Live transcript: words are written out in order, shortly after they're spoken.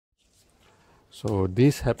So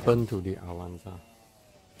this happened to the Avanza.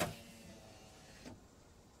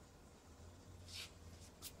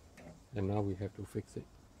 And now we have to fix it.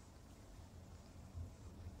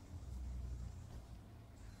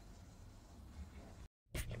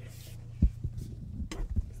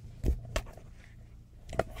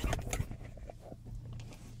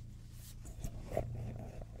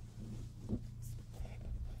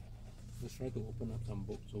 Let's try to open up some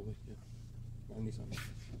bolts over here. Find this one.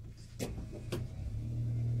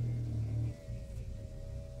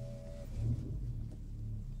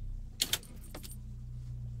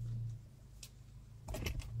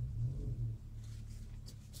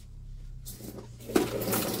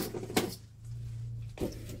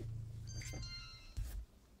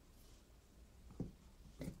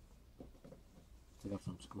 Take out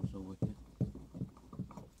some screws over here.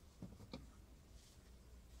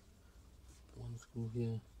 One screw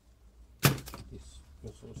here. This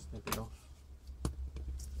also snap it off.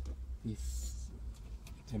 This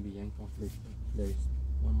can be yanked off later. There is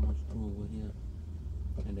one more screw over here,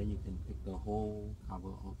 and then you can take the whole cover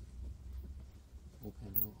off, whole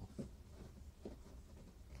panel off.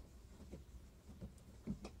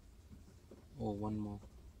 Oh, one more.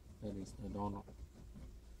 That is the door knob,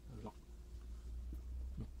 the lock.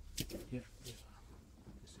 No, here, this one.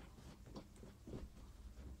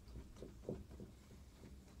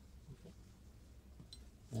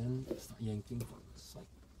 And start yanking from the side.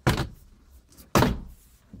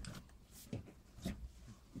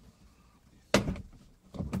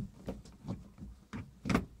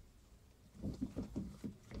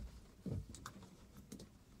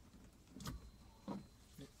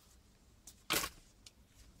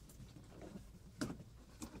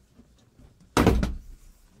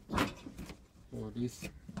 So this,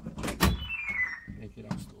 make it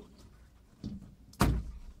out slowly.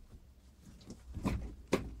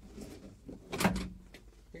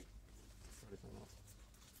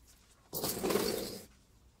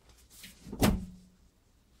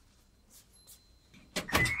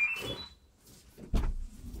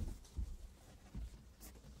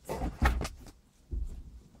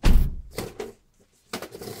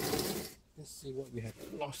 Let's see what we have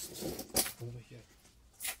lost over here.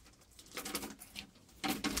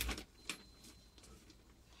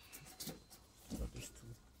 Got these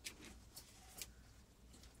two.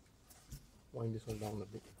 Wind this one down a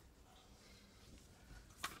bit.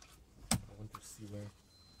 I want to see where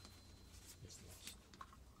it's lost.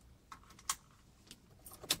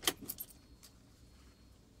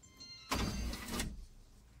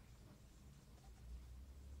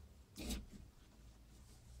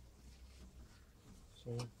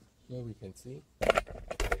 So here we can see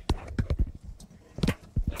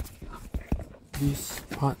this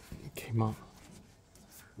part came out.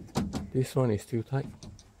 This one is still tight,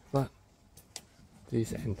 but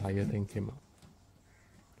this entire thing came out.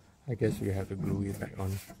 I guess we have to glue it back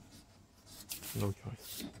on. No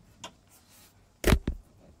choice.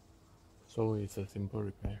 So it's a simple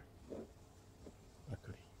repair,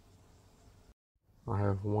 luckily. I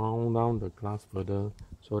have wound down the glass further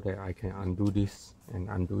so that I can undo this and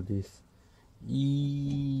undo this,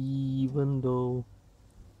 even though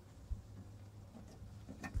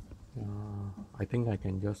I think I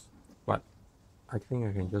can just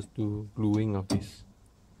do gluing of this,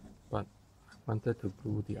 but I wanted to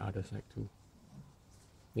glue the other side too.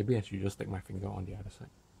 Maybe I should just take my finger on the other side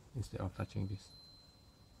instead of touching this.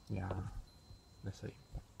 Yeah, let's see.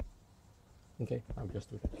 Okay, I'll just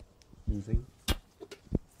do that using.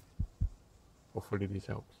 Hopefully this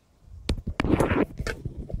helps.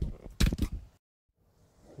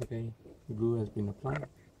 Okay, glue has been applied.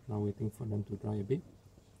 Now waiting for them to dry a bit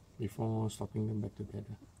before slapping them back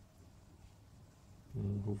together.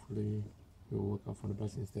 And hopefully it will work out for the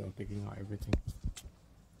best instead of taking out everything.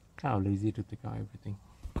 Kind of lazy to take out everything.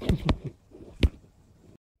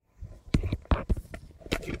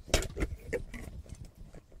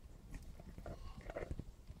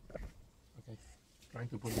 Okay, trying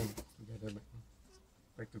to put them together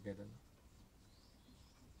back together now.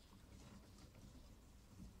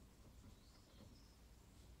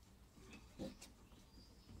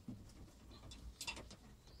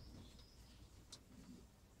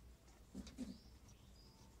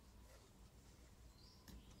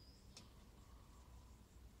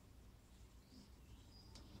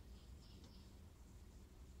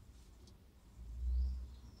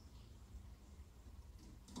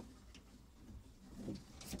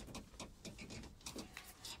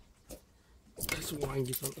 Let's wind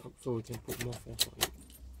this one up so we can put more force on it.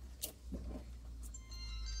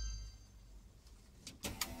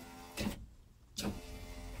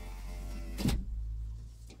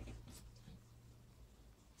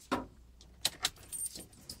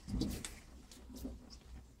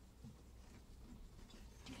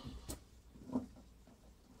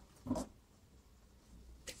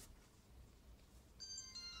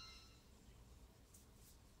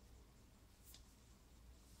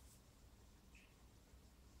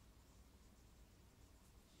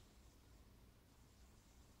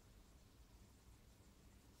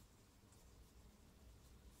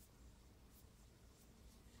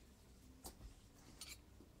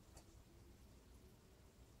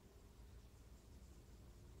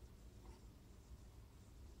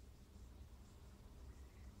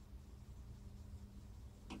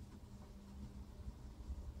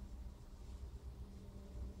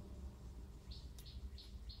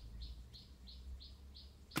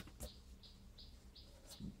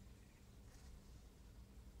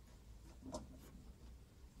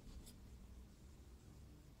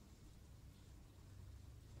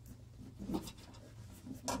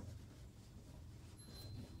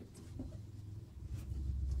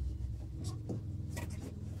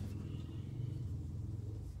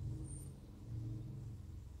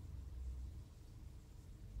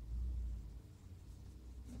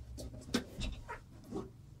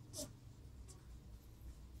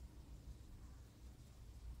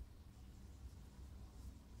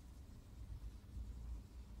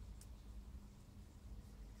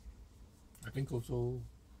 think also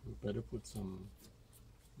we better put some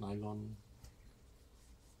nylon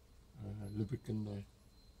lubricant there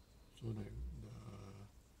so that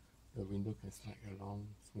the window can slide along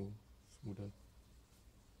smoother.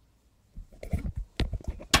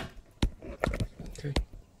 Okay.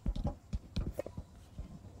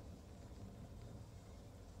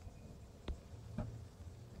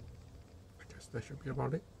 I guess that should be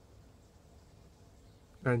about it.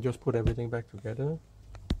 And just put everything back together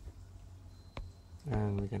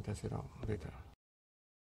and we can test it out later.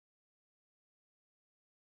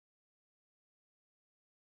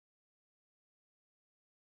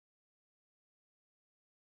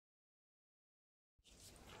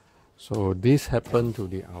 So this happened to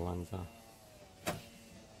the Avanza.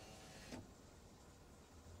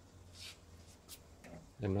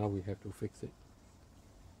 And now we have to fix it.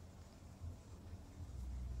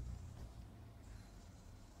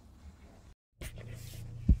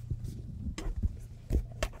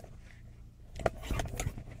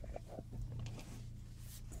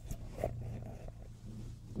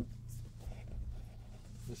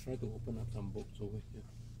 Let's try to open up some bolts over here.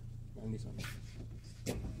 Find this one.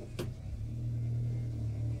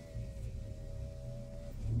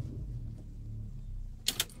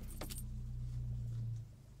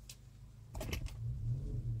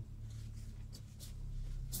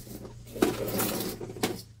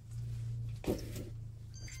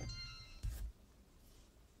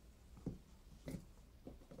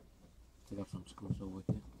 Take out some screws over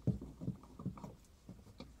here.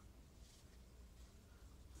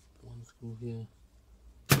 One screw here.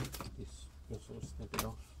 This also snap it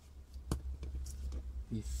off.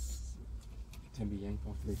 This can be yanked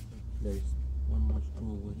off later. There is one more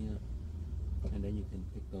screw over here, and then you can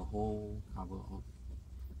take the whole cover off,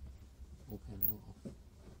 whole panel off.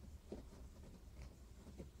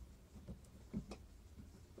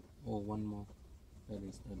 Oh, one more. That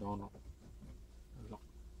is the door knob. The lock.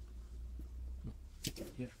 No.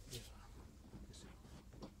 Here. Yes.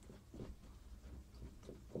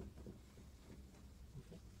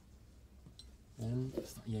 And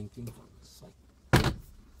start yanking from the side.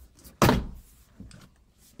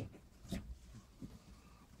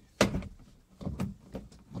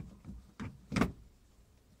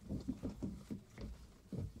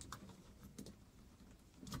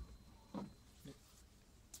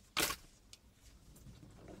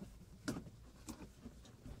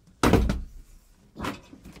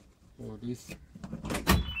 So this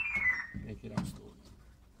make it out slowly.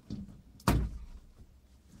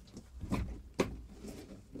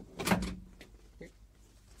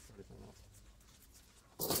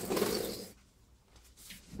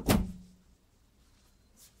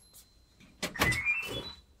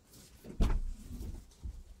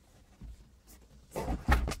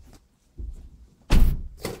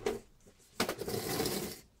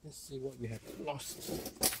 Let's see what we have lost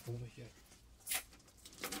over here.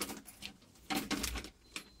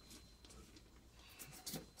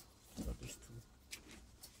 Got these two.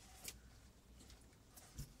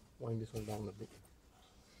 Wind this one down a bit.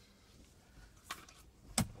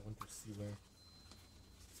 I want to see where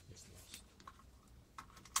it's lost.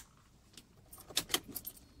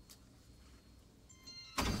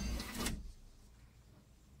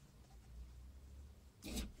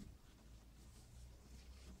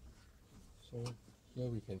 So here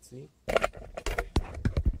we can see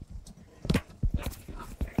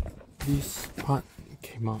this part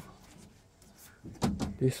came out.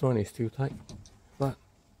 This one is still tight, but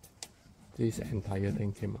this entire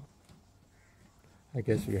thing came out. I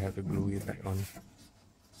guess we have to glue it back on.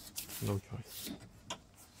 No choice.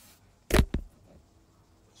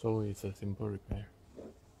 So it's a simple repair,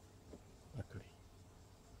 luckily.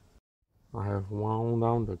 I have wound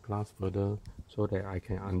down the glass further so that I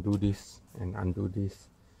can undo this and undo this,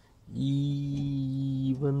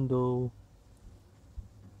 even though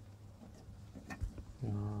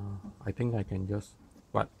I think I can just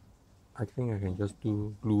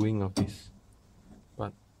do gluing of this,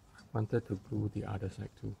 but I wanted to glue the other side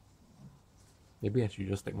too. Maybe I should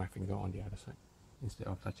just take my finger on the other side instead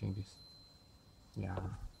of touching this. Yeah,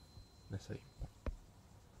 let's see.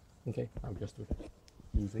 Okay, I'll just do that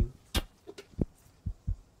using.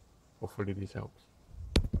 Hopefully this helps.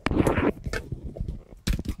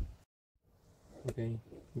 Okay,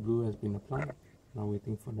 glue has been applied. Now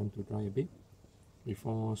waiting for them to dry a bit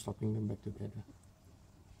before slapping them back together.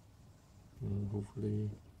 And hopefully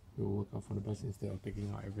it will work out for the best instead of taking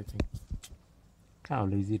out everything. Kind of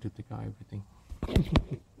lazy to take out everything.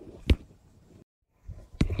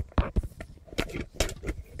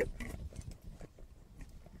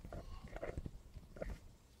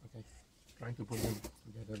 Okay, trying to put them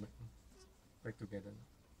together back.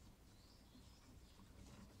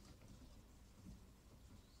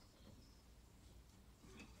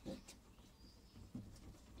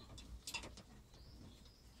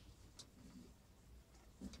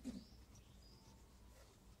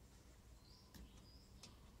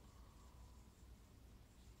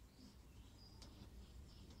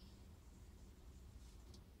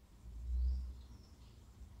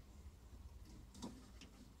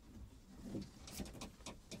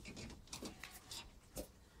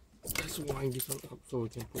 Let's wind this one up so we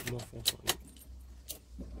can put more force on it.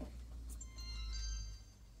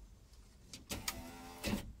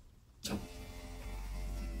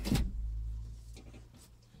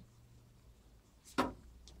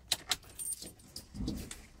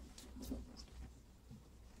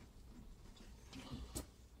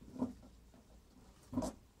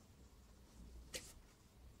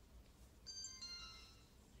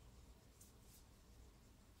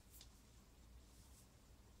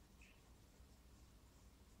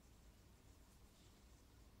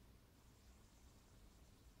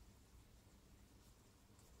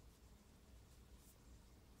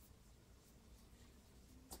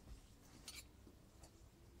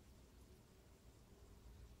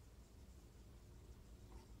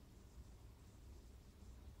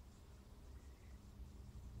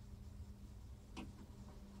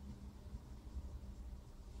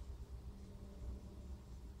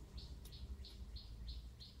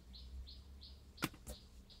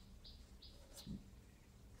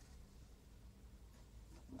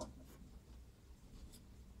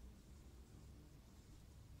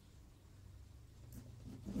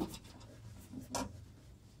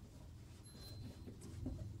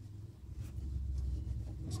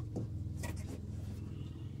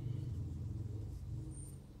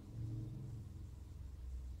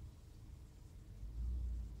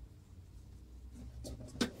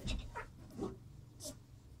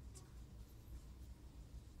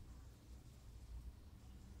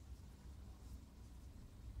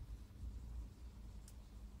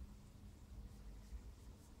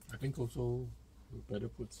 I think also we better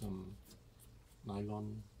put some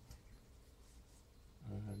nylon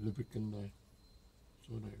lubricant there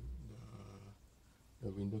so that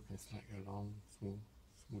the window can slide along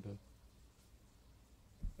smoother.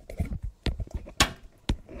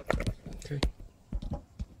 Okay.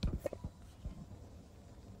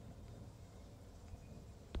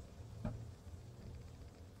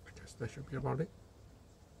 I guess that should be about it.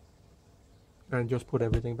 And just put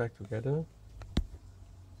everything back together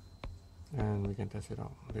and we can test it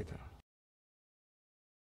out later.